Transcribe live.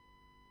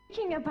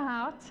Talking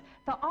about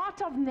the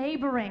art of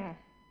neighboring,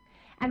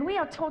 and we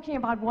are talking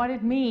about what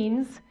it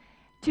means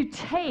to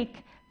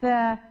take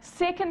the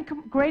second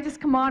greatest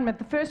commandment.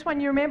 The first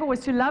one, you remember, was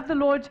to love the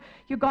Lord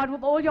your God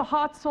with all your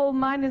heart, soul,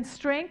 mind, and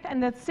strength,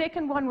 and the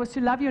second one was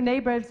to love your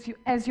neighbor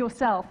as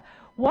yourself.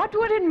 What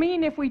would it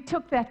mean if we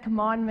took that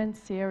commandment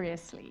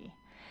seriously?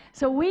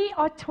 So we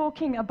are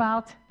talking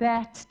about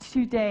that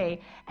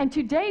today, and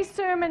today's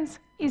sermon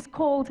is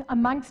called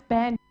Amongst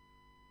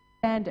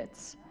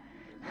Bandits.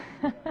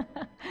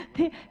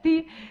 They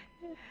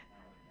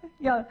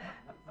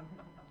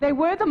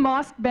were the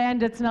masked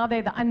bandits, now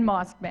they're the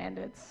unmasked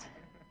bandits.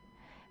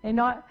 They're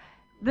not,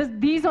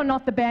 these are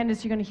not the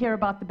bandits. You're going to hear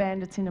about the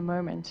bandits in a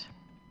moment.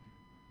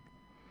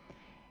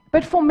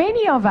 But for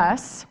many of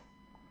us,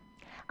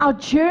 our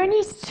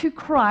journeys to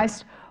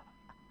Christ,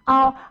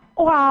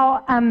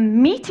 our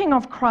meeting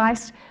of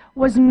Christ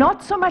was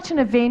not so much an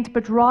event,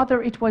 but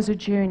rather it was a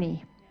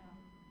journey.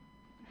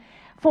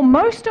 For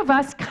most of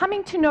us,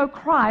 coming to know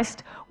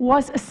Christ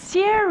was a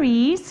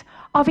series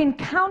of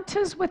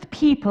encounters with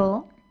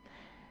people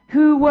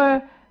who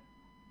were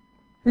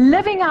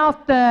living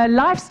out the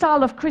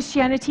lifestyle of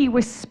Christianity,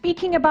 were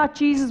speaking about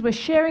Jesus, were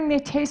sharing their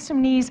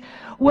testimonies,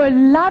 were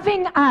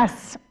loving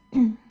us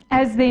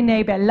as their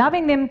neighbor,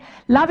 loving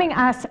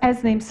us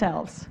as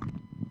themselves.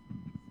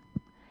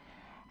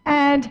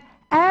 And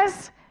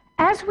as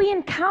we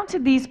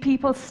encountered these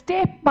people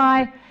step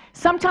by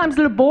sometimes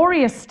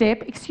laborious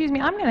step, excuse me,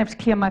 I'm going to have to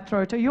clear my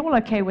throat. Are you all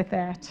okay with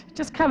that?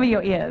 Just cover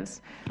your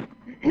ears.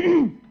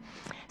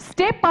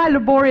 Step by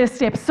laborious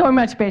step, so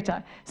much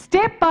better.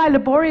 Step by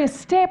laborious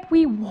step,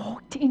 we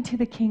walked into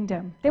the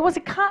kingdom. There was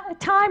a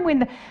time when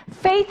the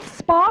faith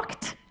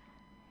sparked,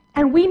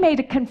 and we made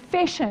a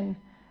confession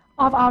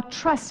of our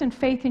trust and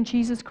faith in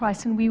Jesus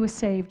Christ, and we were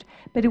saved.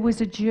 But it was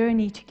a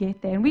journey to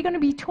get there. And we're going to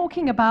be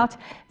talking about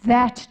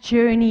that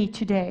journey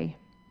today.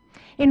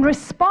 In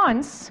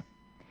response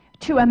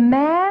to a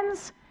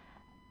man's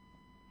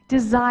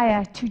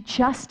desire to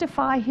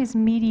justify his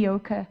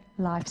mediocre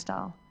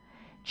lifestyle,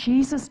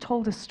 Jesus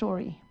told a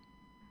story.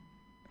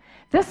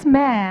 This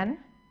man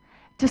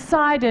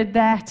decided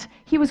that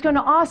he was going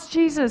to ask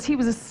Jesus, he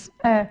was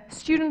a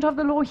student of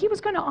the law, he was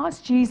going to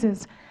ask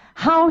Jesus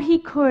how he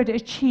could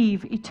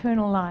achieve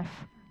eternal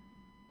life.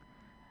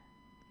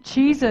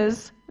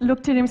 Jesus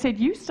looked at him and said,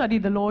 "You study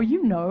the law,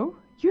 you know.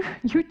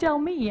 You tell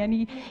me." And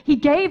he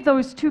gave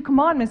those two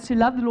commandments, to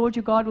love the Lord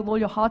your God with all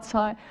your heart,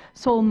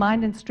 soul,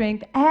 mind, and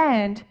strength,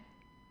 and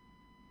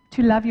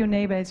to love your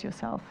neighbor as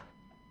yourself.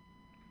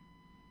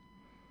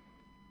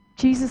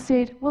 Jesus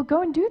said, "Well,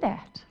 go and do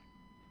that."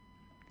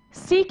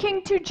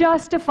 Seeking to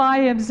justify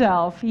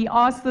himself, he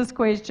asked this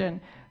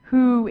question,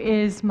 "Who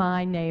is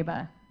my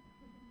neighbor?"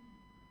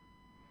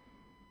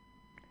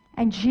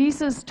 And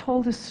Jesus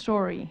told a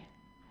story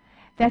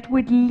that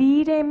would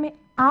lead him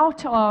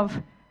out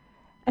of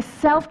a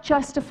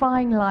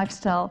self-justifying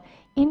lifestyle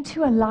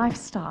into a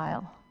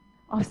lifestyle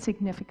of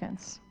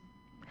significance.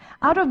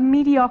 Out of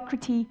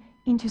mediocrity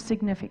into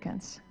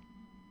significance.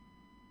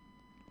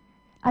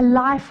 A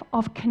life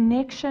of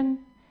connection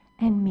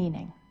and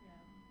meaning.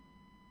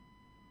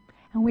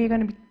 And we're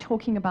going to be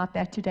talking about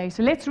that today.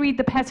 So let's read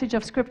the passage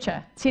of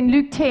Scripture. It's in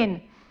Luke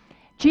 10.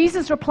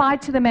 Jesus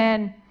replied to the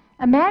man,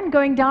 a man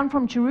going down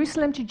from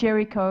Jerusalem to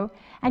Jericho,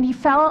 and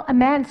a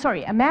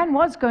man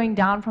was going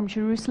down from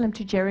Jerusalem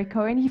to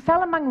Jericho, and he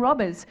fell among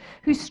robbers,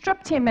 who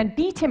stripped him and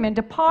beat him and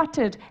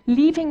departed,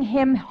 leaving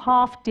him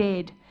half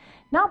dead.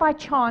 Now by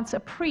chance a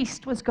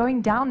priest was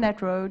going down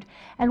that road,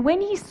 and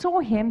when he saw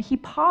him, he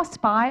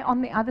passed by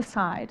on the other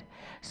side.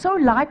 So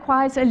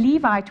likewise a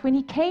Levite, when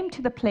he came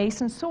to the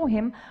place and saw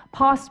him,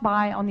 passed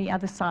by on the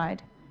other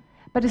side.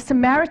 But a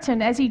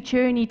Samaritan, as he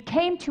journeyed,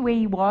 came to where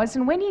he was,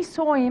 and when he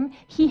saw him,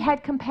 he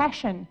had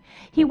compassion.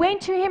 He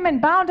went to him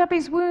and bound up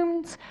his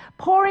wounds,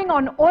 pouring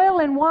on oil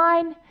and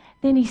wine.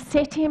 Then he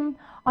set him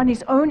on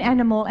his own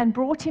animal and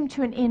brought him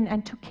to an inn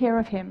and took care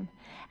of him.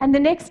 And the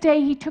next day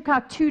he took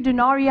out 2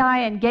 denarii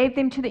and gave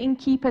them to the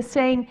innkeeper,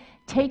 saying,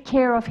 "Take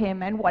care of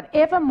him, and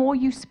whatever more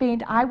you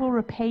spend, I will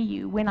repay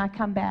you when I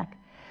come back."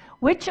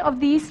 Which of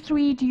these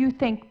 3 do you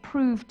think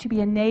proved to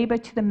be a neighbor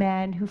to the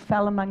man who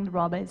fell among the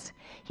robbers?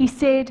 He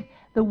said,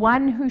 "The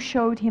one who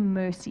showed him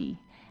mercy."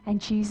 And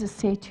Jesus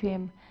said to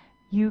him,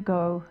 "You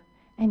go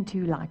and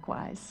do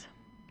likewise."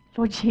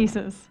 Lord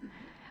Jesus,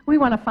 we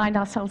want to find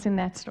ourselves in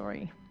that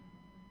story.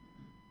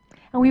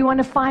 And we want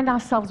to find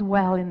ourselves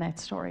well in that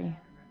story.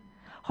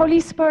 Holy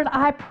Spirit,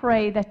 I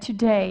pray that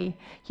today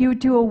you would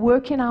do a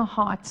work in our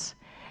hearts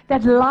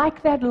that,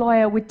 like that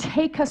lawyer, would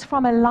take us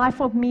from a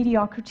life of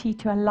mediocrity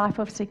to a life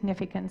of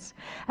significance,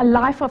 a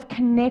life of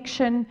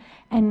connection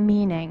and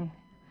meaning.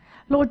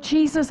 Lord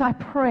Jesus, I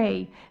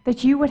pray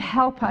that you would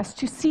help us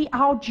to see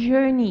our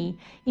journey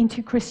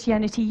into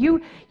Christianity.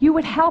 You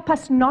would help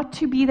us not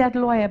to be that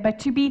lawyer, but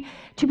to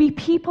be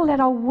people that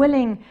are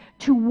willing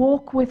to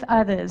walk with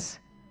others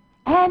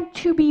and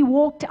to be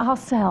walked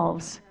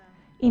ourselves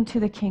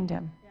into the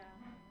kingdom.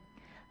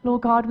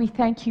 Lord God, we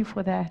thank you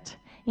for that.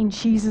 In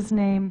Jesus'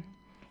 name,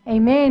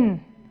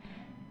 amen.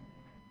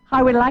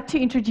 I would like to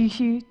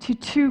introduce you to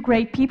two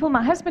great people.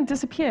 My husband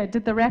disappeared.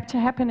 Did the rapture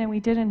happen and we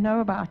didn't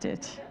know about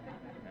it?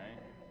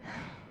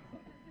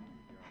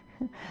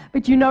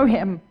 But you know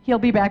him. He'll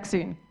be back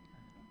soon.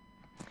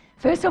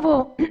 First of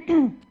all,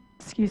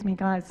 excuse me,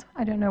 guys.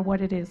 I don't know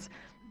what it is.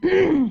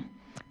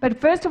 But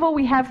first of all,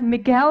 we have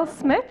Miguel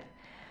Smith.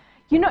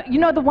 You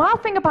know, the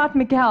wild thing about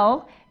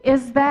Miguel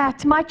is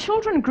that my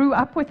children grew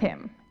up with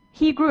him.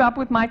 He grew up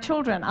with my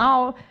children.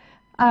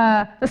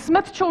 The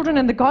Smith children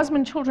and the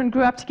Gossman children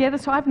grew up together,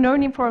 so I've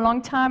known him for a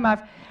long time.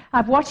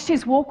 I've watched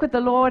his walk with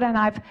the Lord, and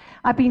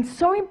I've been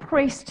so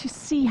impressed to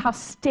see how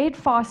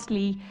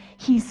steadfastly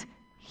he's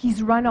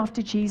run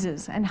after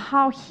Jesus and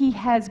how he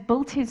has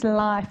built his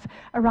life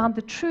around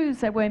the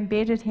truths that were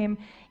embedded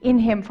in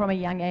him from a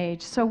young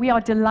age. So we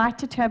are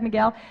delighted to have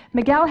Miguel.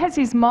 Miguel has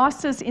his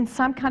master's in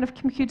some kind of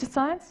computer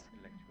science?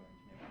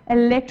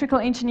 Electrical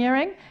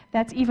engineering.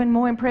 That's even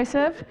more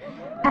impressive.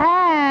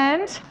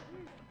 And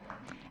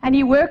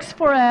he works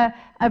for a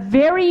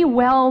very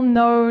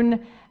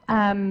well-known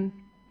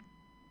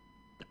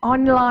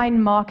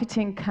online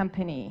marketing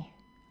company.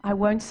 I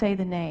won't say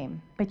the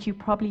name, but you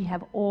probably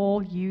have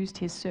all used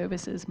his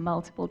services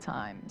multiple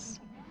times.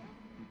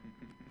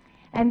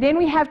 And then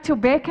we have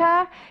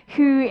Tobeka,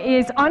 who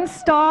is on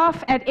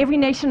staff at Every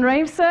Nation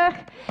Racer.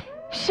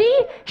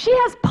 She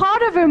has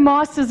part of her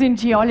master's in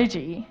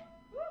geology.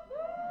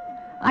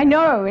 I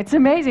know, it's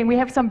amazing. We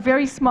have some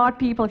very smart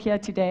people here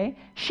today.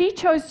 She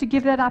chose to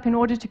give that up in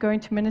order to go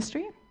into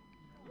ministry.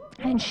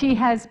 And she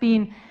has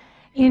been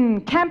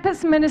in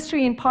campus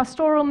ministry, in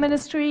pastoral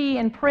ministry,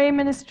 in prayer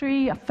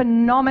ministry, a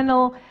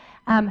phenomenal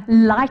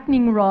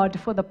lightning rod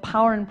for the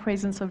power and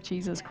presence of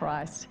Jesus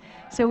Christ.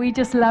 So we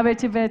just love it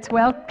to bits.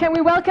 Well, can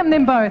we welcome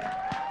them both?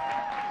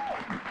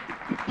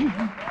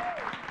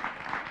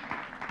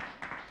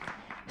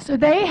 So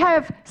they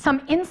have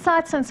some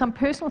insights and some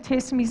personal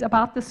testimonies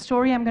about the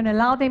story. I'm going to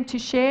allow them to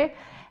share,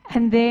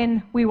 and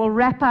then we will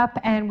wrap up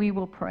and we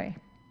will pray.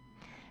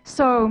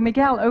 So,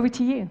 Miguel, over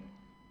to you.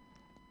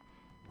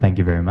 Thank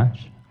you very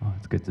much. Oh,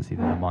 it's good to see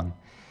that I'm on.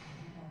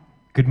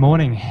 Good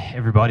morning,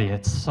 everybody.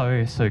 It's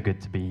so good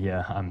to be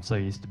here. I'm so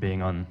used to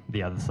being on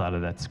the other side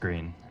of that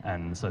screen,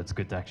 and so it's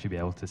good to actually be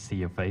able to see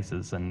your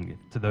faces. And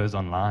to those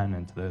online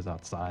and to those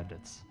outside,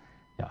 it's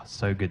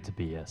so good to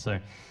be here. So,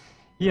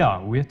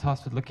 we're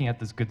tasked with looking at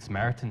this Good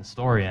Samaritan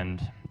story,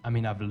 and I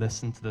mean, I've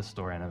listened to this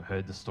story and I've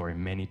heard the story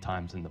many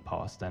times in the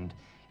past, and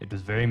it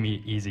was very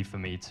easy for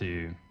me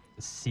to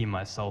see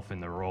myself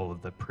in the role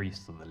of the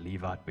priest or the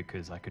Levite,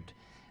 because I could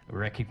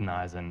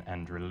recognize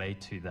and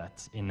relate to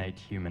that innate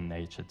human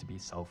nature to be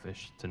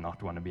selfish, to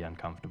not want to be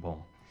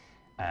uncomfortable.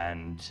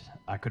 And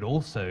I could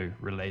also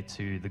relate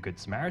to the Good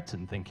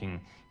Samaritan, thinking,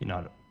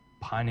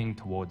 pining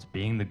towards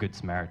being the Good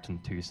Samaritan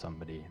to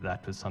somebody.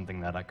 That was something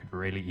that I could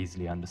really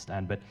easily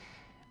understand, but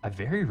I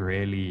very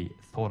rarely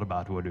thought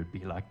about what it would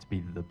be like to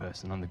be the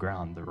person on the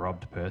ground, the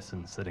robbed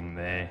person sitting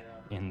there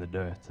in the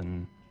dirt.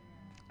 And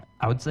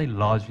I would say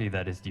largely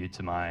that is due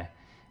to my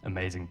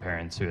amazing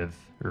parents who have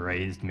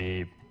raised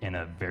me in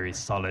a very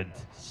solid,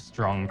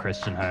 strong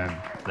Christian home.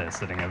 They're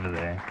sitting over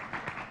there.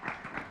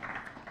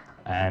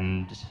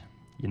 And,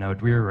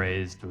 we were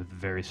raised with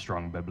very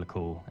strong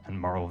biblical and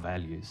moral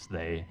values.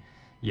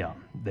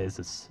 There's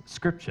this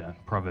scripture,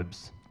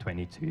 Proverbs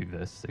 22,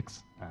 verse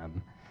 6.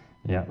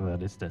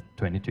 That is the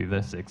 22,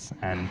 verse 6.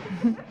 And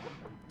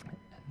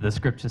the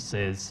scripture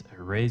says,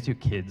 raise your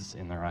kids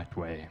in the right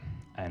way,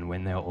 and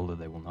when they're older,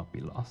 they will not be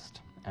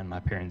lost. And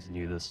my parents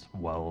knew this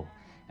well,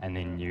 and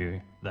they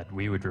knew that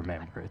we would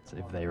remember it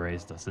if they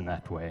raised us in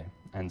that way.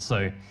 And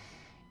so,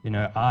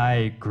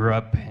 I grew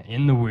up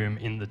in the womb,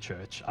 in the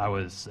church. I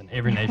was an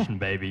Every Nation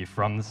baby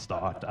from the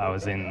start. I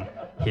was in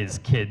his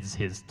kids,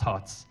 his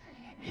tots,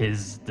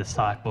 his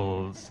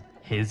disciples,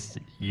 his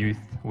youth,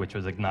 which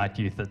was Ignite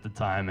Youth at the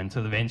time,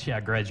 until eventually I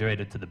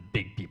graduated to the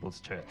big people's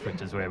church,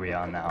 which is where we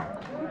are now.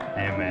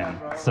 Amen.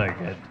 So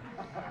good.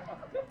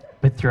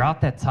 But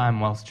throughout that time,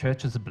 whilst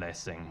church was a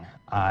blessing,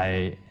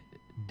 I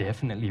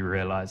definitely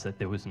realized that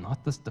there was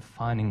not this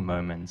defining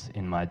moment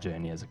in my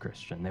journey as a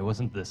Christian. There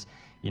wasn't this,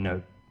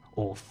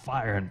 all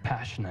fire and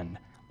passion, and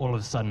all of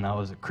a sudden I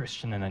was a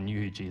Christian and I knew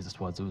who Jesus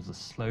was. It was a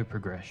slow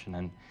progression,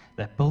 and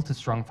that built a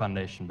strong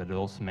foundation, but it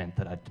also meant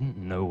that I didn't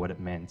know what it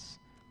meant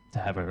to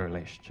have a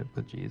relationship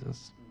with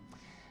Jesus.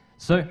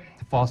 So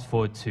fast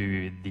forward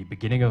to the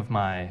beginning of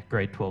my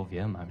grade 12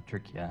 year, my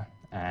matric year,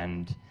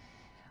 and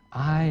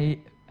I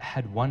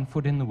had one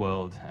foot in the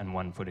world and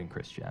one foot in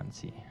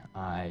Christianity.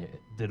 I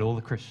did all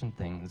the Christian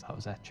things. I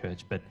was at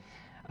church, but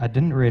I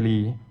didn't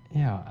really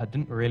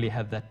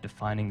have that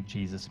defining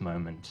Jesus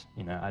moment.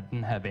 I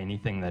didn't have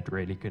anything that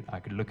I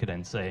could look at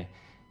and say,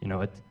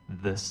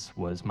 this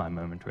was my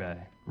moment where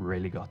I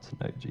really got to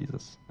know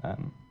Jesus.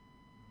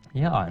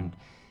 And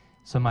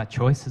so my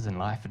choices in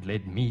life had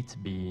led me to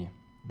be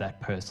that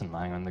person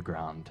lying on the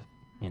ground,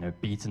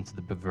 beaten to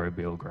the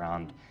proverbial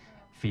ground,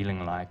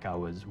 feeling like I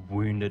was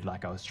wounded,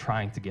 like I was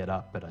trying to get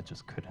up, but I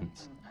just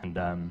couldn't.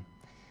 And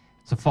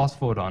so fast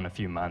forward on a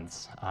few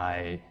months,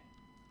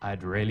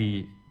 I'd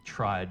really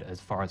tried as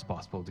far as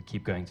possible to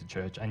keep going to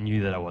church. I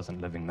knew that I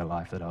wasn't living the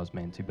life that I was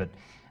meant to, but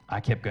I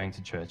kept going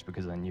to church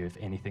because I knew if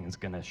anything is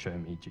going to show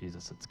me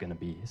Jesus, it's going to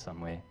be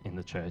somewhere in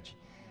the church.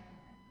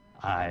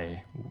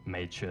 I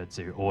made sure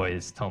to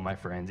always tell my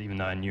friends, even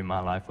though I knew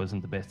my life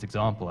wasn't the best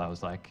example, I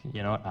was like,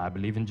 you know what, I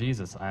believe in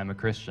Jesus, I am a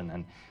Christian,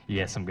 and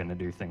yes, I'm going to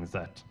do things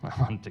that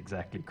aren't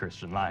exactly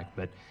Christian-like,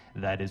 but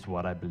that is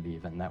what I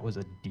believe, and that was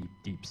a deep,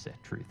 deep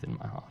set truth in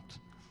my heart.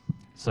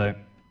 So,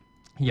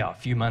 yeah, a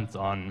few months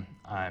on,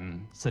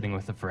 I'm sitting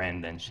with a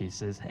friend, and she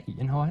says, hey,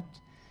 you know what,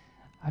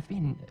 I've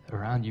been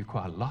around you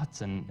quite a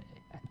lot, and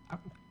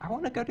I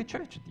want to go to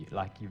church with you,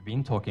 like you've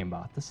been talking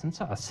about this, and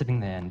so I was sitting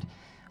there, and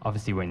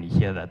obviously, when you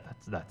hear that,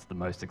 that's the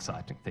most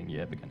exciting thing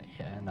you're ever going to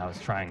hear. And I was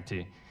trying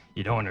to,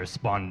 you don't want to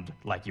respond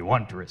like you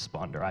want to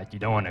respond, right? You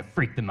don't want to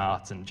freak them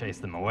out and chase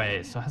them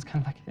away. So I was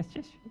kind of like, it's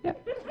just,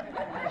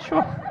 yeah,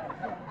 sure.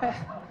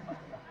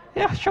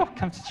 Yeah, sure,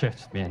 come to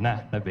church with me.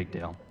 No big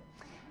deal.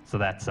 So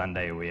that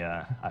Sunday,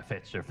 I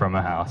fetched her from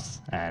her house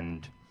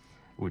and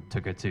we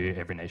took her to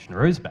Every Nation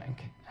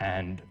Rosebank.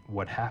 And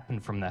what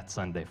happened from that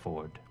Sunday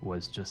forward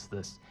was just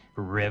this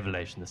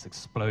revelation, this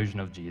explosion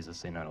of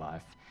Jesus in her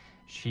life.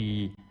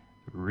 She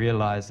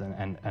realized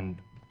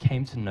and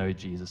came to know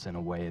Jesus in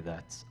a way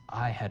that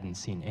I hadn't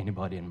seen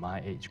anybody in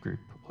my age group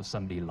or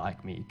somebody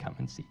like me come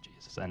and see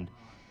Jesus. And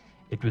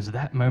it was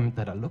that moment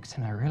that I looked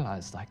and I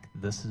realized, like,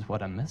 this is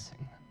what I'm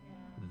missing.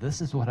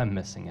 This is what I'm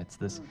missing. It's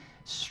this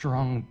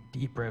strong,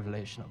 deep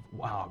revelation of,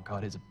 wow,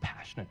 God is a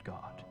passionate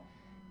God.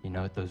 You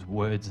know, those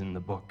words in the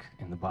book,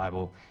 in the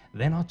Bible,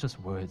 they're not just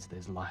words,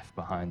 there's life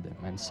behind them.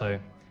 And so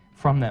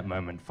from that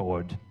moment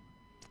forward,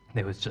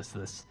 there was just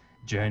this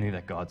journey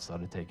that God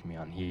started taking me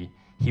on.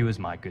 He was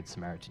my good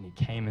Samaritan. He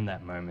came in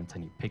that moment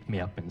and he picked me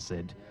up and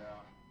said,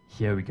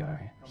 here we go.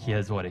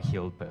 Here's what a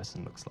healed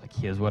person looks like.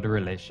 Here's what a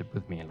relationship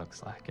with me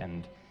looks like.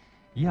 And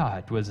yeah,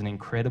 it was an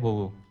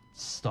incredible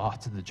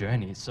start to the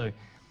journey. So,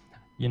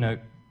 you know,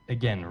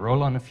 again,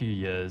 roll on a few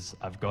years.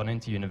 I've gone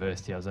into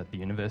university. I was at the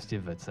University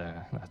of Wits.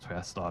 That's where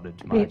I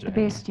started my journey. The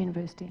best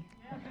university.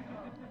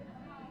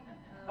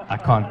 I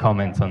can't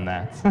comment on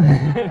that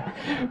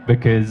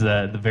because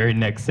the very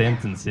next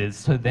sentence is,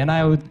 so then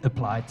I would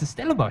apply to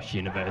Stellenbosch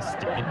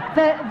University.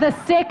 The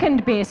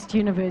second best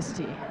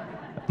university.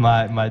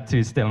 My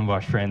two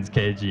Stellenbosch friends,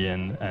 KG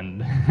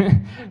and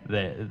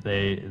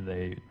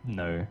they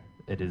know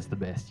it is the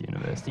best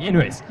university.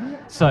 Anyways,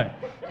 so,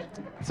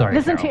 sorry.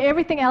 Listen Carol. to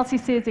everything else he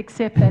says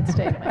except that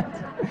statement.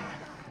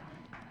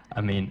 I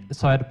mean,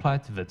 so I'd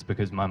applied to Wits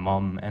because my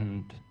mom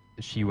and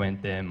she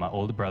went there, my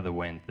older brother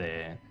went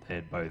there, they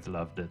both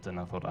loved it, and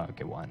I thought, oh,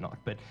 okay, why not?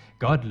 But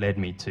God led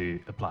me to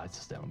apply to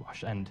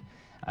Stellenbosch, and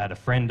I had a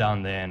friend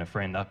down there and a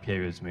friend up here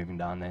who was moving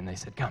down there, and they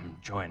said, come,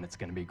 join, it's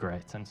going to be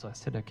great. And so I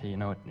said, okay, you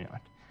know what,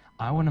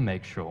 I want to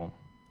make sure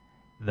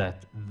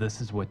that this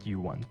is what you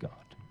want, God.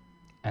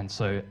 And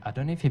so I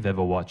don't know if you've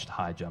ever watched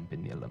high jump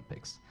in the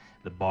Olympics.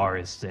 The bar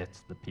is set,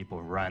 the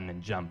people run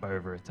and jump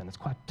over it, and it's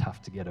quite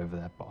tough to get over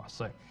that bar.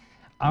 So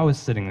I was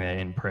sitting there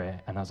in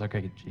prayer, and I was like,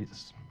 okay,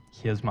 Jesus,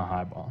 here's my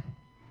high bar.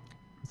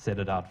 I set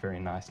it out very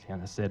nicely,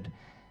 and I said,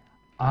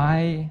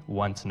 I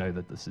want to know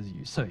that this is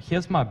you. So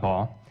here's my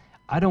bar.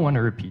 I don't want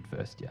to repeat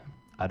first year.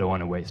 I don't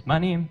want to waste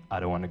money. I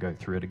don't want to go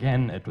through it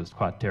again. It was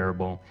quite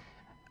terrible.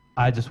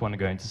 I just want to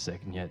go into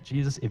second year.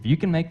 Jesus, if you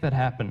can make that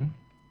happen,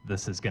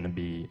 this is going to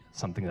be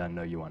something that I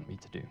know you want me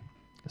to do.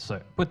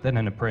 So put that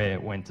in a prayer,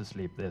 went to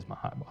sleep, there's my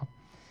high bar.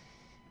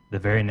 The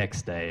very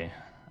next day,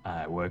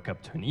 I woke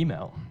up to an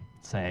email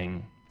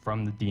saying,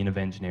 from the Dean of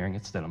Engineering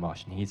at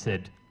Stellenbosch, and he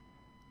said,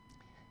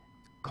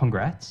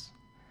 congrats,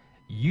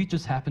 you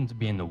just happen to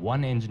be in the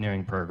one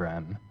engineering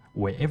program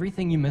where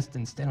everything you missed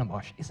in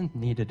Stellenbosch isn't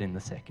needed in the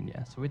second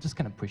year. So we're just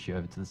going to push you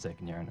over to the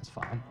second year and it's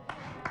fine.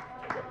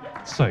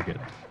 So good.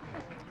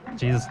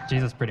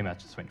 Jesus pretty much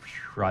just went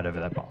right over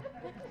that bar.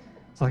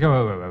 It's like,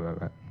 oh,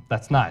 wait.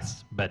 That's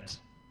nice, but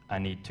I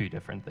need two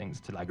different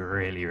things to like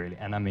really,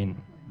 and I mean,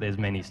 there's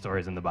many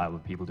stories in the Bible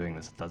of people doing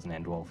this. It doesn't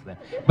end well for them.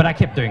 But I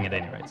kept doing it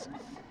anyways.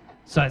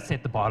 So I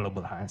set the bar a little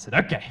bit higher and said,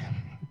 okay,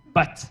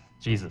 but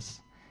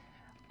Jesus,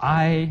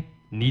 I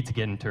need to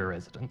get into a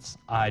residence.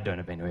 I don't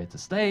have anywhere to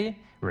stay.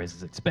 Res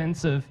is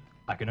expensive.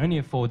 I can only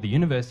afford the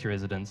university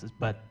residences,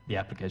 but the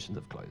applications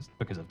have closed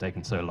because I've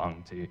taken so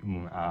long to,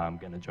 I'm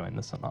going to join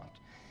this or not.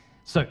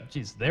 So,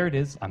 geez, there it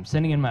is. I'm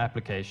sending in my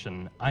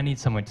application. I need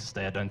somewhere to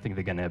stay. I don't think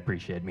they're going to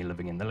appreciate me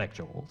living in the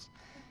lecture halls.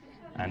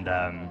 And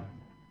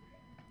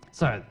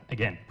so,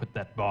 again, put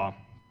that bar,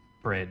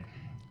 bread,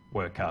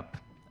 woke up,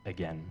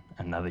 again,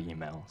 another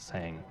email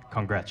saying,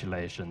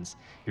 congratulations,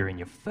 you're in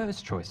your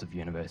first choice of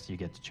university. You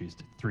get to choose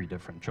 3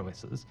 different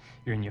choices.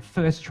 You're in your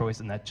first choice,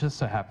 and that just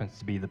so happens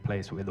to be the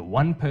place where the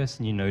one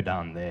person you know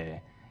down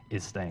there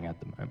is staying at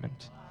the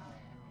moment.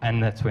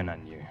 And that's when I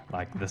knew,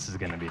 like, this is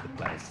going to be the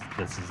place.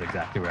 This is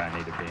exactly where I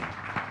need to be.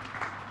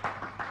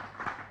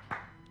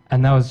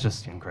 And that was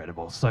just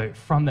incredible. So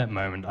from that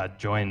moment, I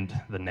joined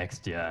the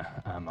next year.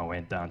 I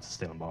went down to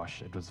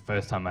Stellenbosch. It was the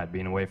first time I'd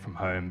been away from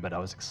home, but I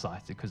was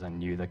excited because I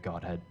knew that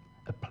God had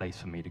a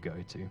place for me to go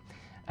to.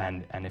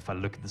 And if I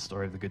look at the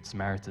story of the Good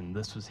Samaritan,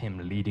 this was him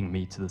leading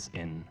me to this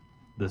inn.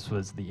 This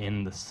was the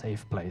inn, the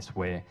safe place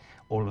where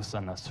all of a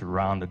sudden I was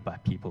surrounded by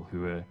people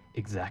who were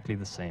exactly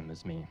the same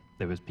as me.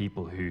 There was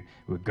people who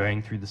were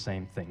going through the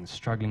same things,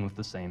 struggling with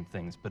the same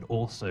things, but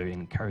also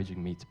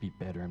encouraging me to be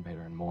better and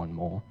better and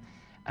more.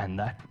 And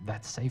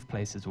that safe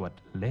place is what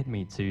led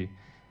me to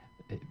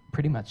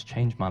pretty much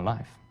change my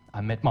life.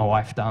 I met my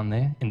wife down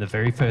there in the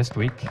very first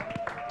week.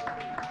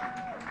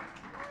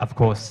 Of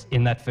course,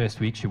 in that first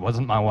week, she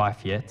wasn't my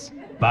wife yet,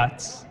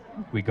 but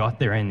we got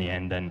there in the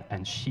end,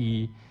 and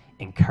she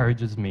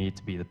encourages me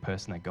to be the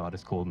person that God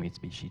has called me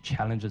to be. She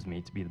challenges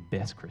me to be the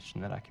best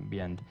Christian that I can be,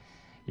 and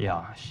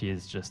yeah, she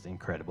is just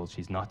incredible.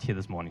 She's not here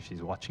this morning.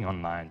 She's watching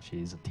online.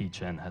 She's a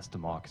teacher and has to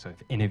mark. So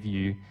if any of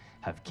you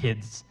have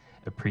kids,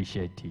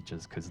 appreciate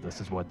teachers, because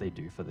this is what they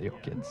do for your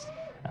kids.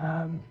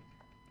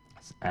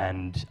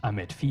 And I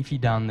met Fifi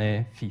down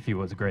there. Fifi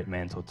was a great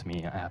mentor to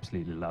me. I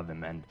absolutely love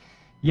him. And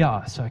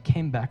yeah, so I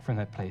came back from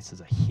that place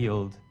as a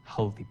healed,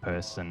 healthy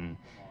person,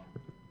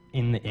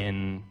 in the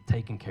inn,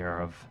 taken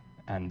care of,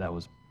 and that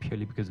was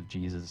purely because of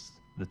Jesus,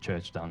 the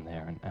church down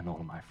there, and all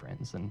of my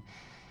friends. And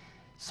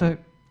so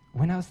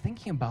when I was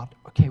thinking about,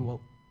 okay,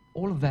 well,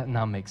 all of that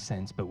now makes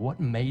sense, but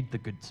what made the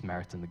Good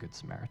Samaritan the Good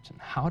Samaritan?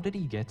 How did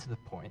he get to the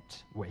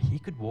point where he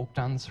could walk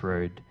down this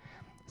road,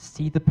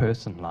 see the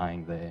person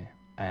lying there,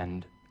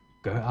 and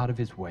go out of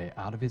his way,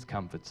 out of his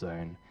comfort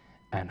zone,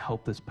 and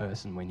help this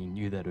person when he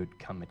knew that it would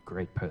come at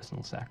great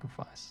personal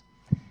sacrifice?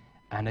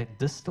 And it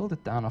distilled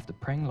it down after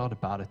praying a lot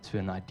about it to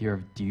an idea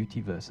of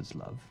duty versus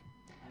love.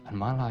 And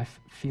my life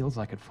feels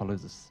like it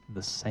follows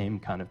the same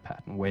kind of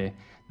pattern, where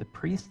the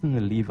priest and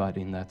the Levite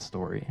in that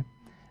story,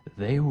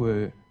 they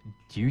were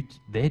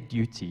their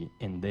duty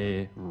in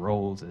their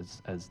roles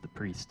as the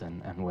priest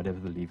and whatever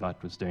the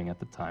Levite was doing at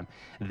the time,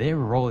 their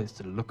role is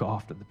to look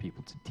after the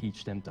people, to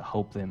teach them, to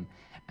help them.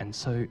 And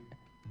so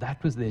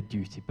that was their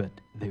duty, but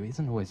there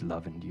isn't always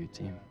love in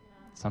duty.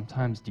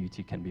 Sometimes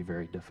duty can be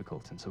very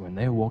difficult. And so when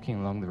they were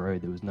walking along the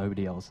road, there was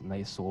nobody else, and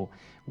they saw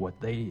what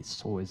they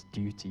saw as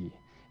duty.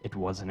 It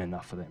wasn't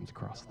enough for them to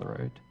cross the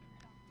road.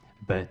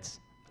 But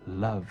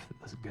love,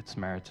 this Good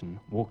Samaritan,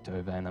 walked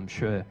over, and I'm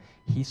sure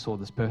he saw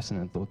this person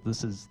and thought,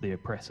 this is the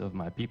oppressor of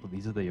my people.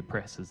 These are the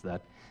oppressors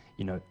that,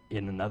 you know,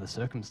 in another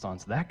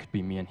circumstance, that could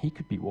be me, and he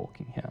could be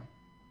walking here.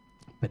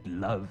 But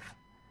love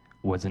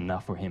was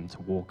enough for him to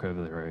walk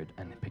over the road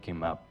and pick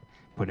him up,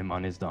 put him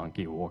on his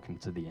donkey, walk him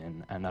to the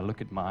inn. And I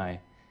look at my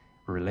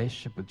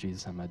relationship with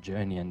Jesus and my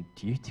journey, and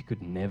duty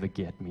could never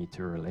get me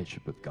to a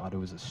relationship with God. It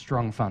was a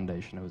strong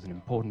foundation. It was an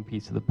important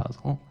piece of the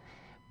puzzle,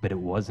 but it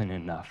wasn't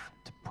enough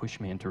to push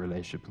me into a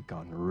relationship with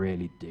God and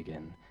really dig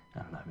in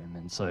and love him.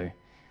 And so,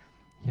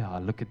 yeah, I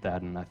look at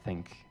that and I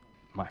think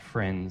my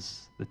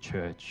friends, the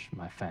church,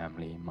 my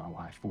family, my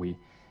wife,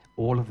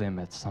 all of them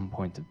at some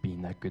point have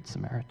been that Good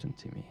Samaritan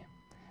to me.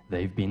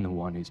 They've been the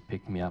one who's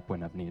picked me up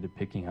when I've needed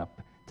picking up,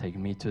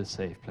 taken me to a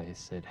safe place,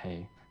 said,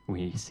 hey,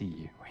 we see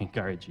you, we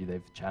encourage you.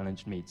 They've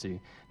challenged me to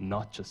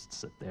not just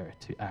sit there,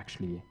 to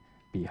actually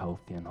be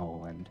healthy and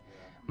whole. And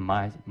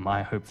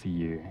my hope for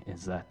you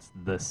is that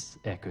this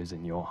echoes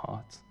in your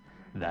heart,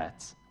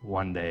 that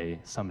one day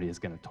somebody is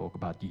going to talk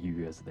about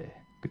you as their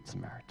Good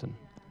Samaritan.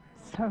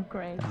 So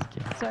great. Thank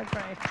you. So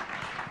great.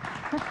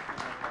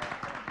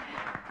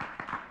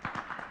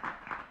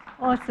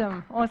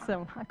 Awesome,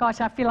 awesome.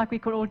 Gosh, I feel like we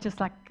could all just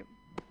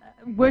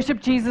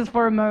worship Jesus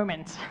for a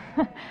moment.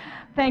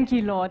 Thank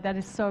you, Lord. That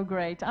is so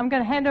great. I'm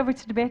going to hand over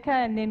to Rebecca,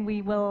 and then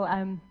we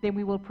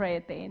will pray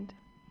at the end.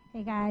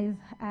 Hey guys,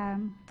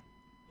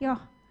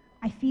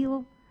 I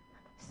feel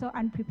so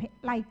unprepared.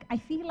 I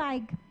feel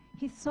like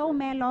he's so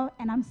mellow,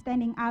 and I'm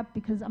standing up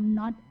because I'm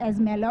not as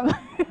mellow.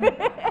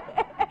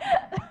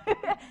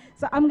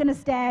 So I'm gonna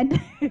stand.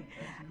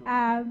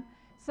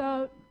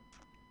 So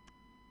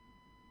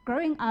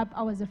growing up,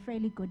 I was a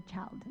fairly good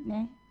child.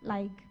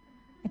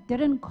 It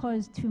didn't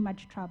cause too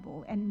much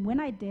trouble, and when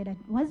I did, it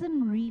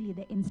wasn't really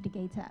the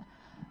instigator.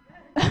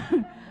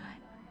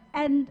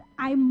 And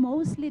I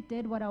mostly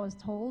did what I was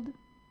told.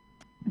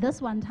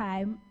 This one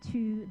time,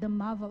 to the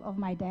marvel of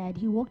my dad,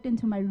 he walked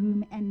into my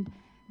room and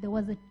there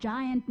was a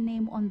giant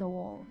name on the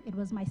wall. It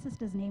was my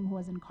sister's name who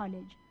was in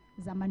college,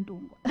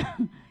 Zamantungo.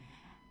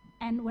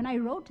 And when I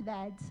wrote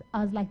that,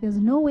 I was like, there's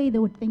no way they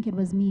would think it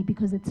was me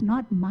because it's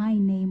not my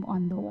name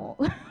on the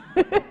wall.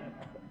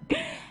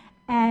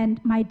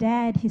 And my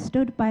dad, he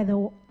stood by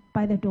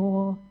the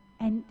door,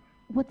 and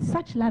with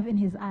such love in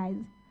his eyes,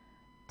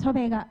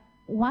 Tobega,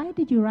 why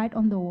did you write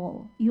on the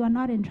wall, you are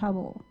not in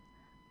trouble?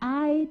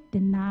 I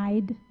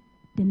denied,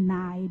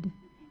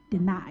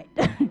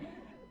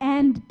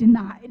 and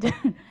denied.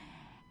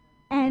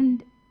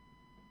 And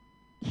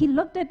he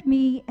looked at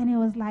me and he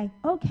was like,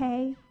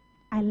 okay,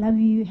 I love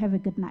you, have a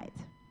good night.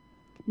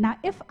 Now,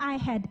 if I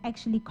had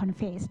actually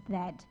confessed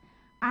that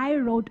I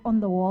wrote on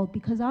the wall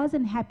because I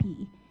wasn't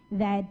happy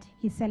that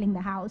he's selling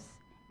the house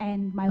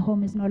and my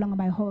home is no longer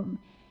my home,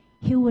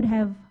 he would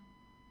have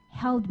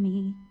held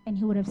me and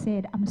he would have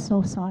said, I'm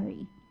so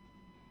sorry.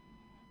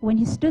 When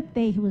he stood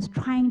there, he was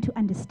trying to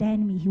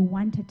understand me. He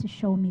wanted to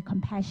show me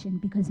compassion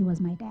because he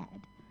was my dad.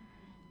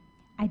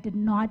 I did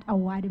not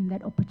award him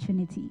that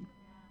opportunity.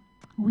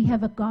 We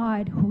have a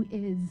God who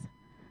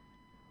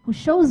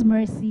shows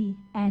mercy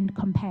and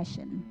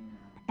compassion.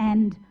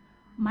 And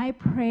my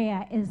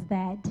prayer is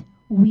that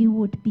we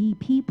would be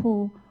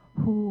people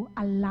who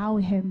allow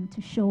him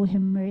to show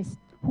him mercy,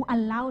 who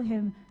allow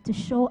him to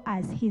show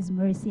us his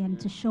mercy and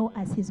to show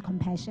us his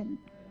compassion.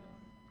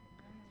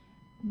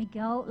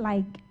 Miguel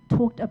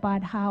talked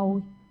about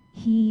how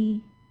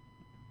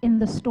in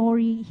the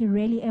story, he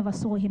rarely ever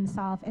saw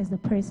himself as the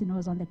person who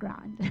was on the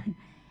ground.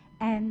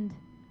 And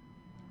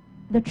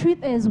the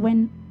truth is,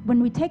 when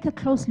we take a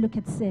close look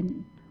at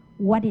sin,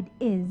 what it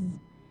is,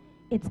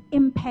 its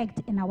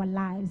impact in our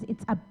lives,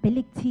 its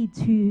ability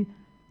to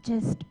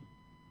just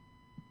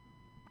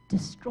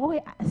destroy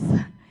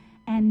us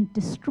and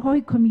destroy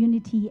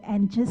community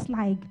and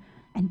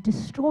and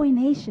destroy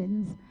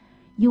nations,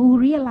 you will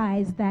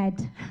realize that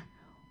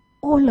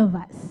all of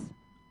us,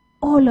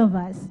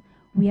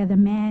 we are the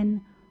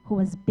man who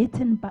is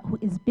bitten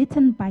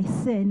by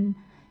sin,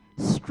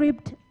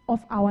 stripped of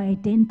our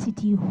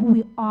identity, who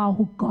we are,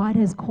 who God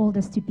has called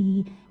us to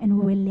be, and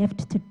we were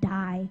left to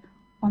die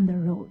on the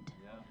road.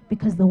 Yeah.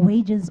 Because the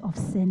wages of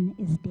sin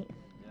is death.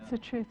 It's the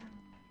truth.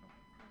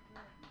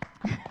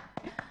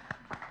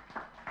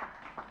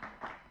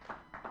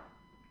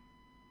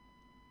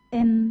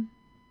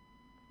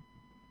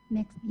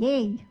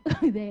 Yay,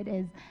 there it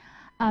is.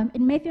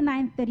 In Matthew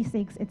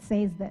 9:36, it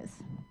says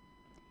this.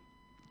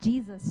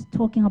 Jesus,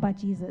 talking about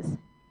Jesus,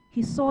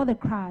 he saw the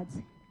crowds.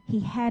 He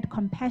had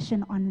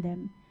compassion on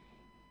them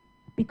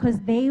because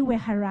they were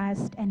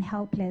harassed and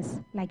helpless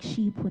like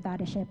sheep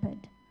without a shepherd.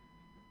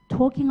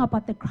 Talking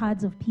about the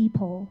crowds of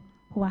people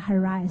who are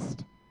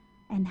harassed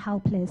and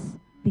helpless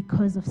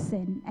because of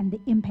sin and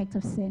the impact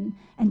of sin.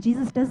 And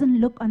Jesus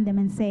doesn't look on them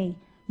and say,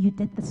 you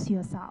did this to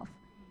yourself.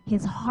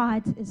 His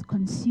heart is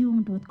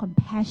consumed with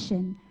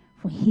compassion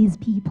for his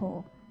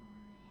people,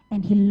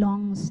 and he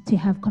longs to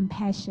have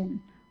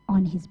compassion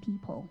on his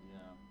people. Yeah.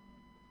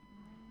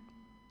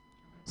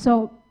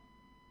 So,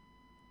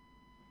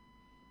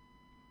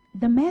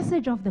 the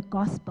message of the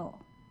gospel,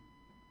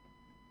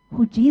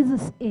 who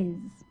Jesus is,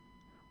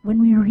 when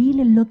we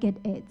really look at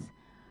it,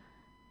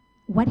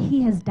 what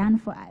he has done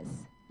for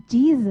us,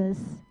 Jesus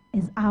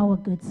is our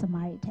good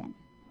Samaritan.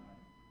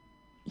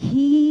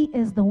 He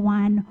is the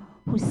one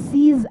who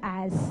sees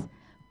us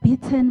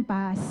bitten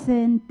by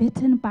sin,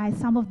 bitten by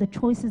some of the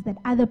choices that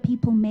other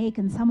people make,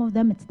 and some of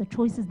them it's the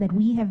choices that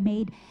we have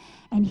made,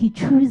 and he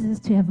chooses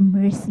to have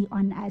mercy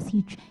on us.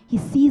 He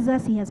sees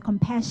us, he has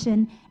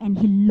compassion, and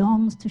he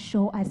longs to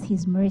show us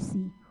his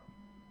mercy.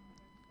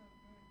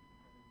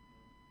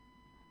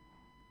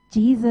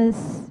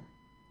 Jesus,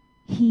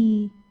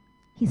 he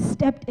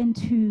stepped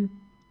into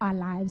our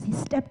lives. He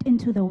stepped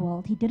into the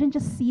world. He didn't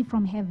just see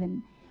from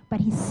heaven, but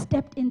he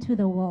stepped into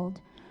the world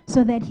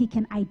so that he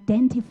can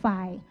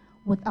identify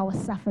with our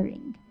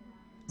suffering,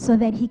 so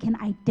that he can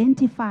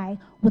identify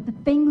with the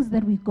things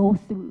that we go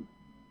through.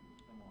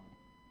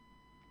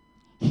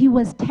 He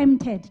was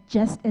tempted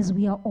just as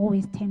we are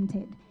always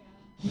tempted.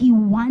 He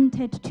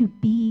wanted to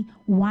be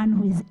one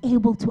who is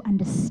able to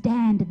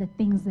understand the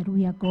things that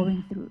we are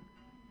going through,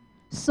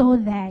 so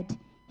that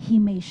he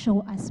may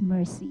show us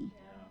mercy.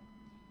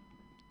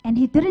 And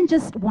he didn't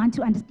just want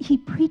to understand, he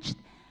preached,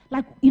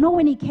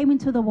 when he came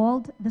into the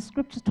world, the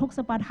scripture talks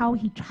about how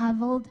he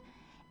traveled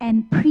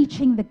and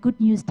preaching the good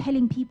news,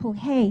 telling people,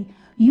 hey,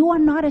 you are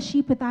not a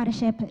sheep without a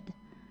shepherd.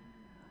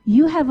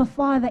 You have a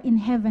Father in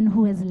heaven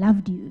who has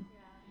loved you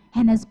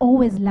and has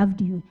always loved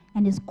you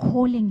and is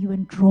calling you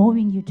and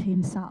drawing you to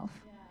himself.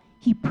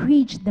 He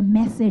preached the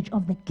message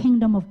of the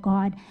kingdom of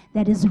God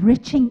that is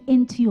reaching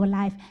into your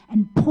life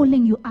and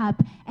pulling you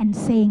up and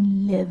saying,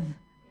 live.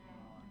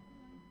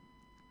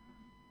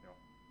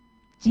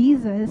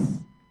 Jesus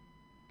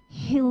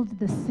healed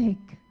the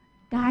sick.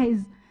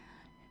 Guys,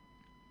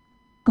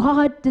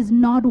 God does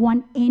not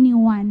want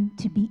anyone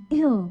to be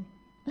ill.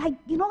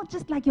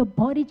 Just like your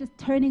body just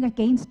turning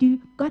against you.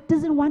 God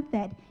doesn't want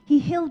that. He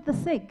healed the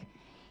sick.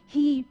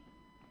 He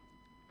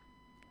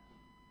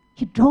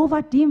drove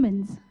out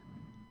demons.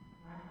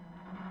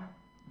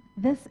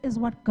 This is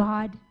what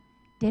God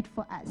did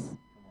for us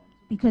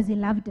because he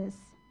loved us,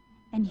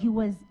 and he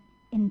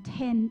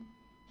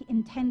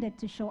intended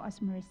to show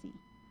us mercy.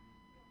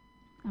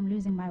 I'm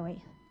losing my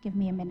way. Give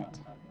me a minute.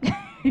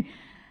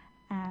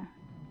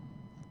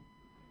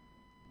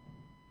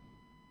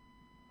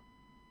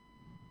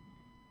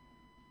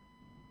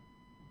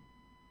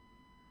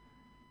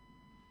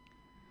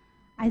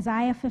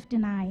 Isaiah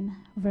 59,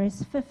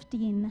 verse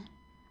 15,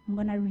 I'm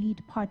going to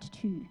read part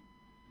 2.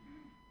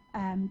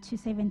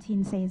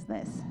 2:17 says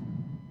this.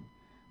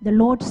 The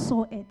Lord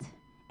saw it,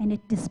 and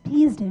it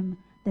displeased him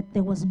that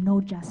there was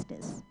no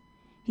justice.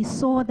 He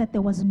saw that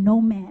there was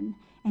no man,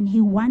 and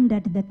he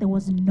wondered that there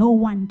was no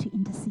one to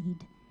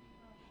intercede.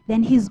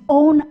 Then his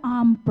own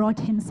arm brought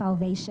him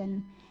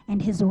salvation,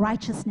 and his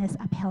righteousness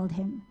upheld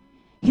him.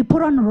 He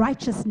put on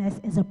righteousness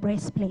as a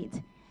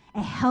breastplate,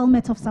 a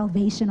helmet of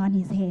salvation on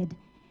his head.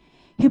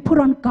 He put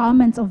on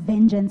garments of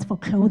vengeance for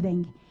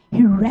clothing.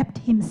 He wrapped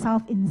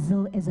himself in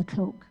zeal as a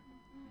cloak.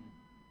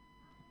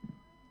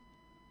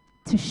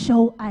 to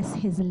show us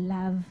his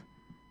love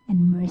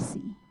and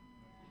mercy.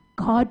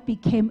 God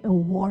became a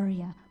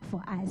warrior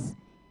for us.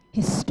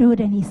 He stood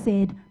and he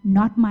said,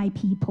 not my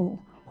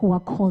people who are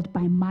called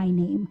by my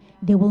name.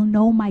 They will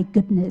know my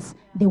goodness.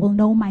 They will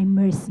know my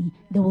mercy.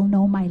 They will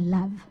know my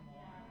love.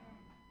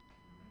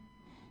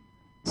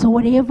 So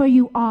whatever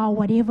you are,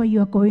 whatever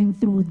you're going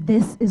through,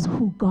 this is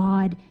who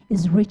God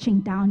is reaching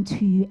down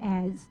to you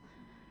as.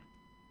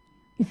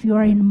 If you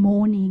are in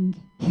mourning,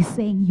 he's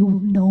saying you will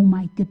know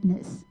my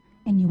goodness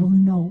and you will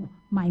know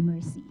my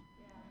mercy.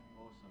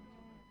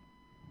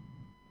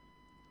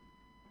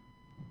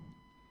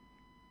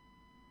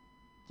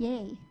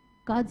 Yay,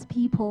 God's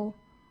people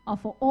are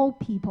for all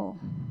people.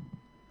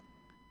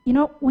 You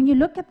know, when you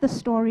look at the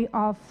story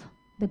of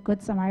the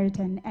Good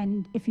Samaritan,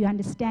 and if you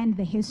understand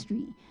the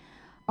history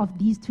of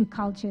these two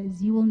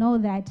cultures, you will know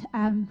that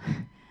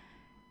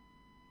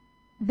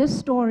this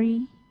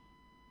story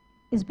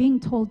is being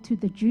told to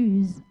the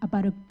Jews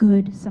about a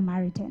good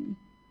Samaritan.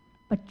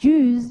 But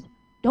Jews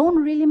don't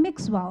really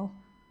mix well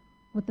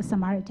with the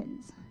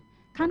Samaritans.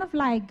 Kind of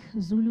like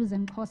Zulus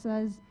and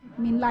Xhosas.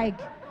 I mean, like,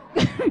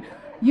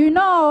 you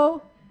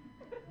know,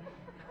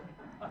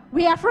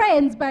 we are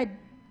friends, but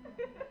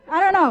I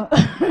don't know.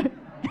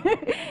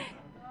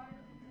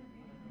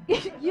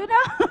 You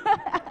know?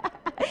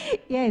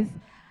 Yes.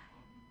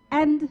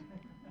 And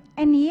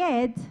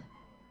yet,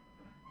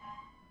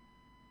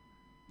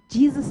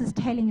 Jesus is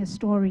telling a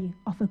story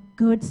of a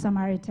good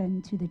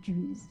Samaritan to the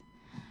Jews.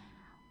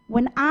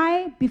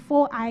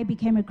 Before I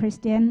became a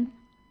Christian,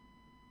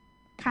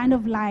 kind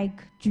of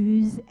like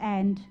Jews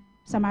and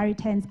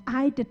Samaritans,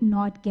 I did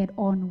not get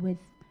on with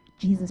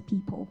Jesus'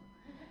 people.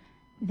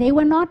 They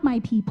were not my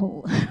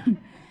people.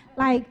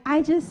 Like,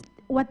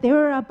 what they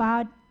were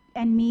about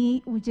and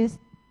me, we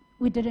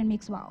didn't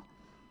mix well.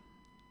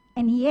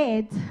 And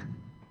yet,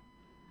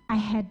 I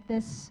had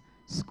this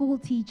school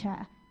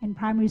teacher in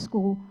primary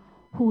school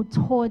who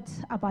taught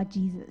about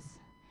Jesus.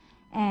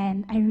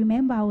 And I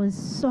remember I was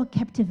so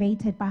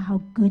captivated by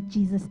how good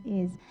Jesus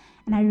is.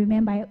 And I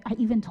remember I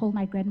even told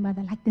my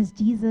grandmother, like, this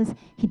Jesus,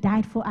 he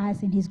died for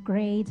us and he's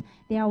great.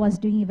 There I was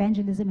doing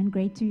evangelism in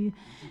grade 2.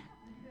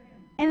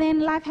 And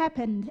then life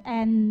happened,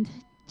 and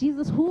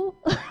Jesus who?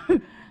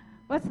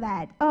 What's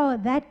that? Oh,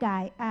 that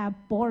guy,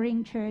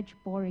 boring church.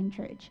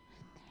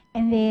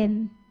 And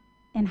then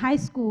in high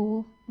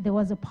school, there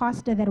was a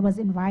pastor that was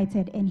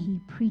invited, and he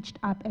preached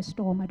up a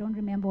storm. I don't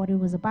remember what it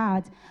was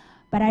about,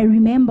 but I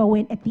remember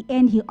when at the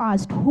end he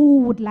asked, who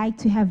would like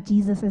to have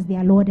Jesus as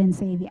their Lord and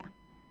Savior?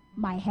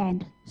 My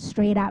hand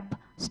straight up,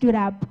 stood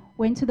up,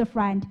 went to the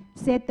front,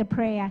 said the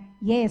prayer,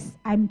 yes,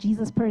 I'm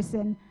Jesus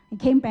person. I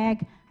came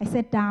back, I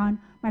sat down,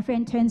 my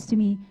friend turns to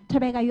me,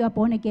 Tabeka, you are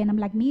born again. I'm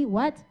like, me,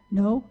 what?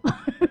 No.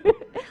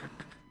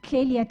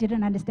 Clearly I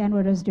didn't understand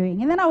what I was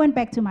doing. And then I went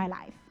back to my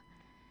life.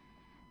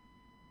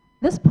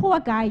 This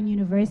poor guy in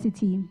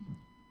university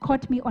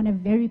caught me on a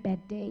very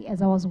bad day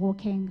as I was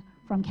walking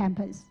from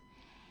campus.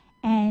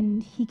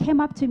 And he came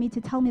up to me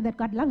to tell me that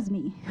God loves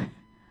me.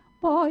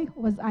 Boy,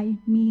 was I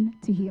mean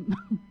to him.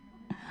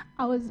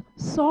 I was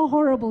so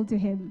horrible to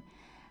him.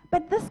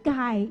 But this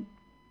guy,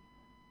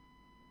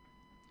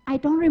 I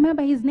don't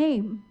remember his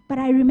name, but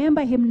I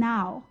remember him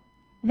now.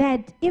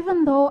 That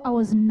even though I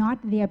was not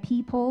their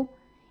people,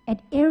 at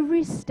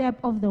every step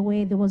of the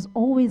way, there was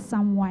always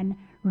someone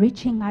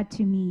reaching out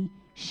to me,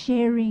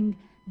 sharing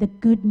the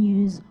good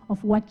news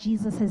of what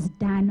Jesus has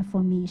done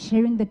for me,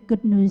 sharing the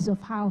good news of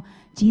how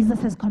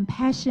Jesus has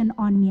compassion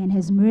on me and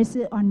has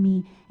mercy on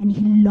me, and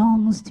he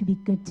longs to be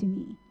good to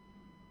me.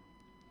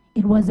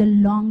 It was a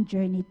long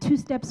journey, 2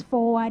 steps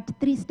forward,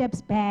 3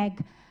 steps back.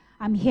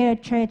 I'm here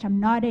at church, I'm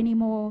not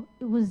anymore.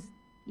 It was,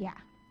 yeah.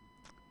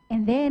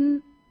 And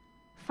then,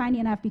 funny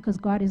enough, because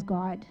God is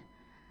God,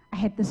 I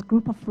had this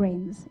group of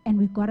friends, and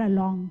we got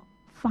along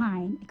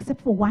fine,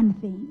 except for one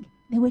thing.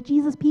 They were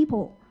Jesus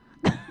people.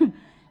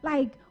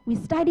 Like, we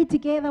studied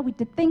together, we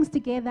did things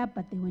together,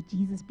 but they were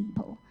Jesus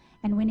people.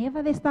 And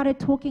whenever they started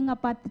talking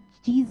about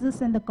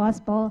Jesus and the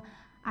gospel,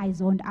 I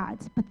zoned out.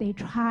 But they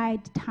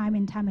tried time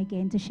and time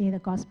again to share the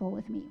gospel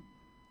with me.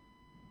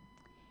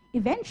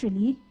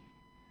 Eventually,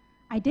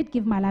 I did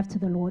give my life to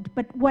the Lord.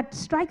 But what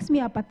strikes me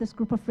about this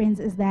group of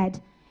friends is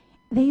that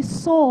they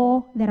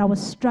saw that I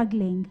was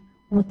struggling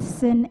with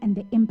sin and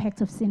the impact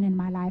of sin in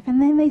my life.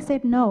 And then they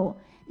said no.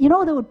 You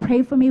know, they would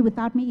pray for me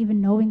without me even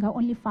knowing. I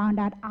only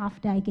found out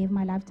after I gave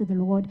my life to the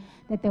Lord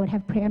that they would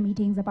have prayer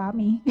meetings about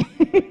me.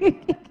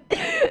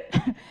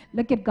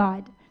 Look at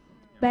God.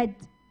 But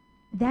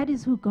that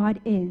is who God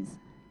is.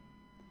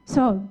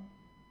 So,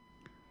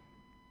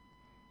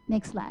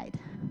 next slide.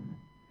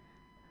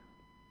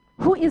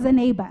 Who is a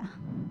neighbor?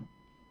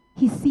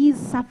 He sees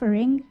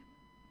suffering,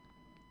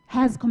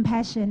 has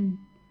compassion,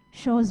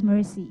 shows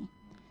mercy.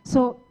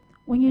 So,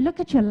 when you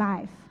look at your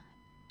life,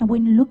 and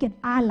when you look at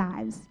our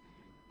lives,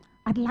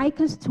 I'd like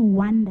us to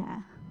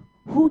wonder,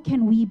 who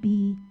can we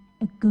be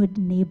a good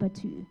neighbor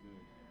to?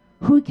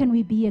 Who can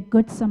we be a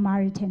good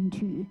Samaritan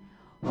to?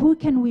 Who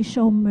can we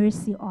show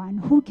mercy on?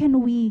 Who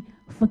can we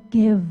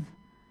forgive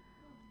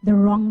the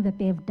wrong that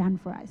they've done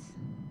for us?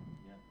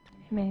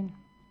 Amen.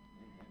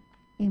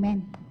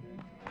 Amen.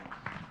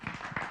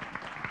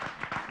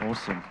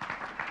 Awesome.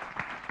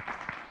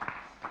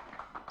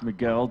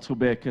 Miguel,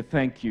 Tobeka,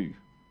 thank you.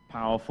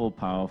 Powerful,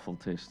 powerful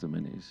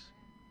testimonies.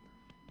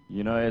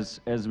 You know,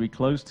 as we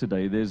close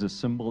today, there's a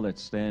symbol that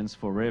stands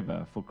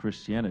forever for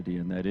Christianity,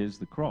 and that is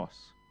the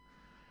cross.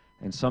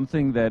 And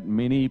something that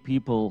many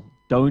people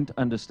don't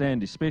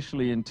understand,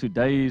 especially in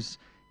today's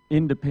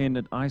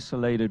independent,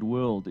 isolated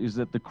world, is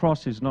that the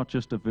cross is not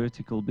just a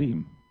vertical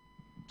beam.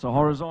 It's a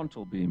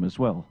horizontal beam as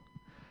well.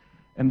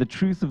 And the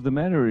truth of the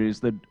matter is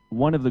that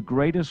one of the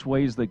greatest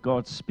ways that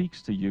God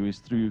speaks to you is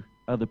through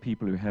other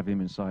people who have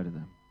Him inside of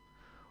them.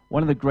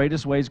 One of the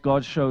greatest ways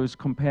God shows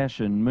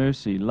compassion,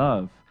 mercy,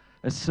 love,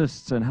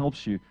 assists and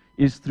helps you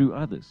is through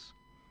others.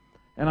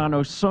 And I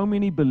know so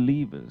many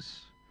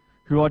believers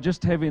who are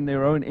just having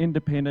their own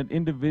independent,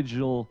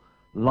 individual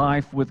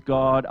life with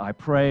God. I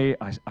pray,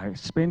 I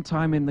spend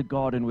time in the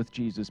garden with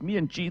Jesus. Me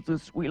and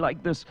Jesus, we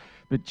like this.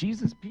 But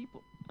Jesus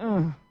people,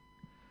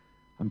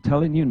 I'm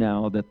telling you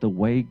now that the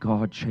way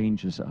God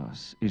changes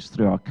us is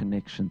through our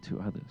connection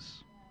to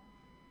others.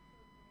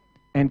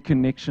 And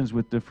connections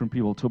with different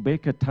people.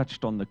 Tobeka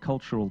touched on the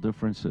cultural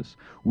differences.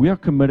 We are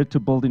committed to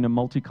building a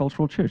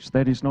multicultural church.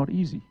 That is not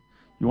easy.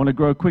 You want to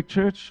grow a quick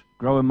church?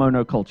 Grow a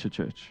monoculture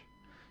church.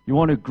 You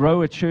want to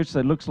grow a church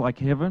that looks like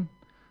heaven?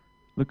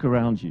 Look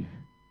around you.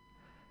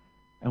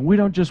 And we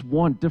don't just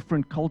want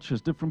different cultures,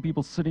 different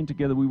people sitting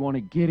together. We want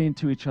to get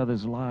into each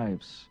other's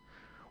lives.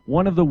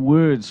 One of the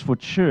words for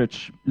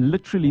church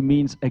literally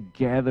means a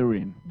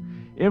gathering.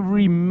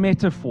 Every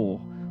metaphor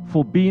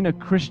for being a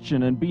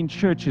Christian and being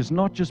church is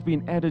not just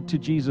being added to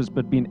Jesus,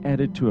 but being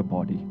added to a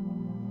body.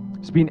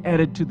 It's being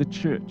added to the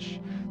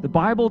church. The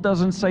Bible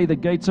doesn't say the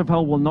gates of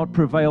hell will not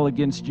prevail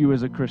against you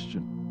as a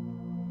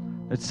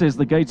Christian. It says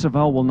the gates of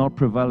hell will not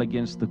prevail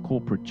against the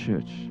corporate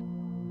church.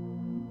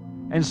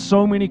 And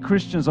so many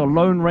Christians are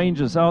lone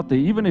rangers out there.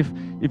 Even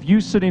if you're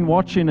sitting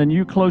watching and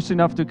you're close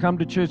enough to come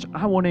to church,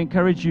 I want to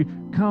encourage you,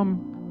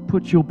 come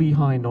put your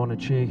behind on a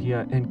chair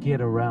here and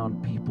get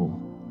around people.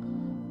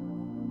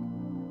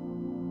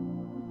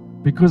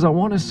 Because I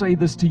want to say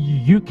this to you,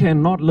 you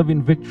cannot live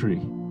in victory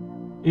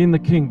in the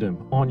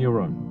kingdom on your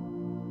own.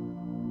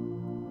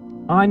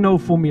 I know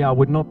for me, I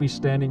would not be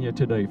standing here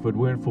today if it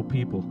weren't for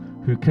people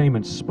who came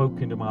and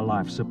spoke into my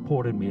life,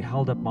 supported me,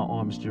 held up my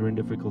arms during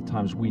difficult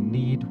times. We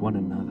need one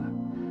another.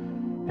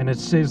 And it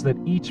says that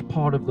each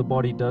part of the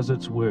body does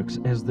its works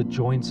as the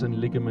joints and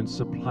ligaments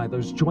supply.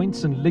 Those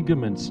joints and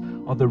ligaments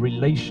are the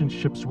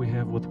relationships we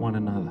have with one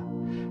another.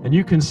 And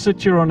you can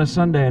sit here on a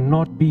Sunday and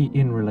not be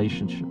in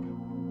relationship.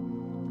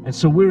 And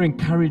so we're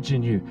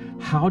encouraging you,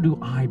 how do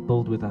I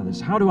build with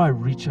others? How do I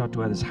reach out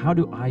to others? How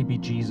do I be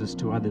Jesus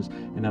to others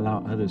and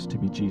allow others to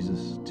be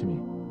Jesus to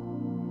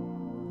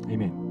me?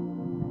 Amen.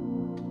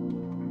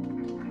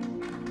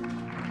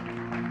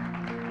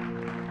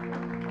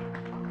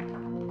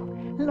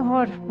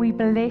 Lord, we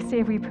bless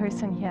every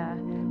person here.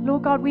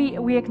 Lord God,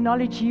 we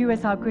acknowledge you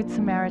as our Good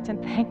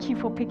Samaritan. Thank you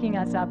for picking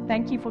us up.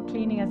 Thank you for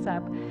cleaning us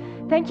up.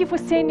 Thank you for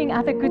sending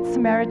other Good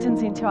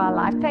Samaritans into our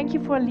life. Thank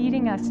you for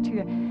leading us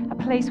to a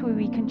place where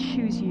we can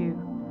choose you.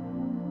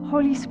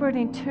 Holy Spirit,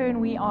 in turn,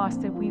 we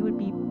ask that we would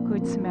be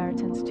Good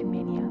Samaritans to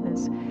many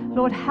others.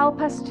 Lord,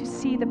 help us to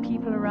see the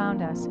people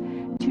around us,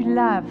 to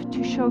love,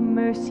 to show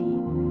mercy,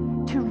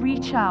 to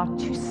reach out,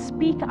 to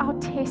speak our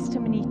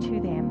testimony to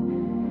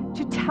them,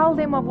 to tell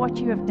them of what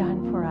you have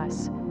done for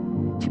us,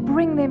 to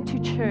bring them to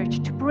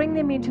church, to bring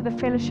them into the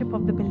fellowship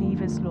of the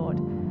believers, Lord.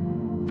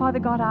 Father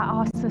God, I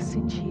ask this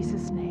in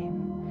Jesus'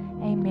 name.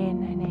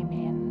 Amen and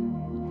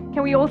amen.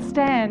 Can we all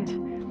stand?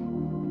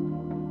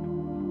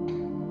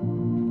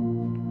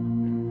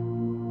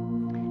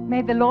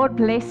 May the Lord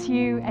bless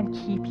you and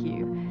keep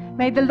you.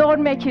 May the Lord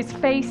make his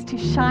face to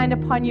shine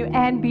upon you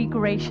and be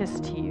gracious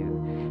to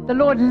you. The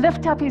Lord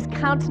lift up his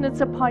countenance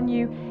upon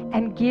you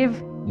and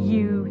give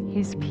you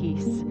his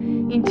peace.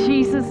 In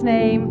Jesus'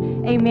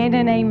 name, amen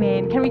and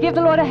amen. Can we give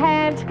the Lord a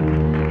hand?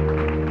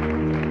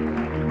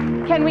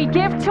 Can we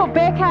give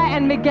Tobeka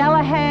and Miguel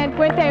a hand?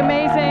 Weren't they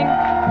amazing?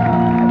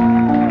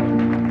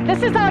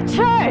 This is our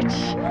church.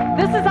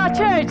 This is our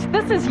church.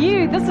 This is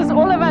you. This is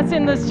all of us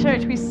in this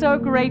church. We're so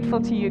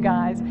grateful to you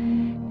guys.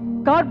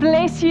 God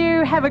bless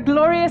you. Have a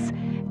glorious,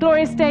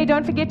 glorious day.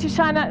 Don't forget to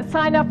sign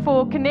up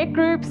for Connect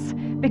groups,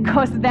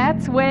 because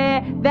that's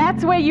where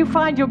you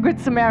find your Good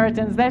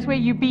Samaritans. That's where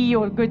you be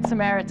your Good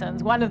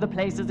Samaritans. One of the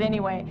places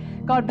anyway.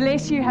 God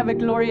bless you. Have a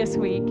glorious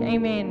week.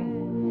 Amen.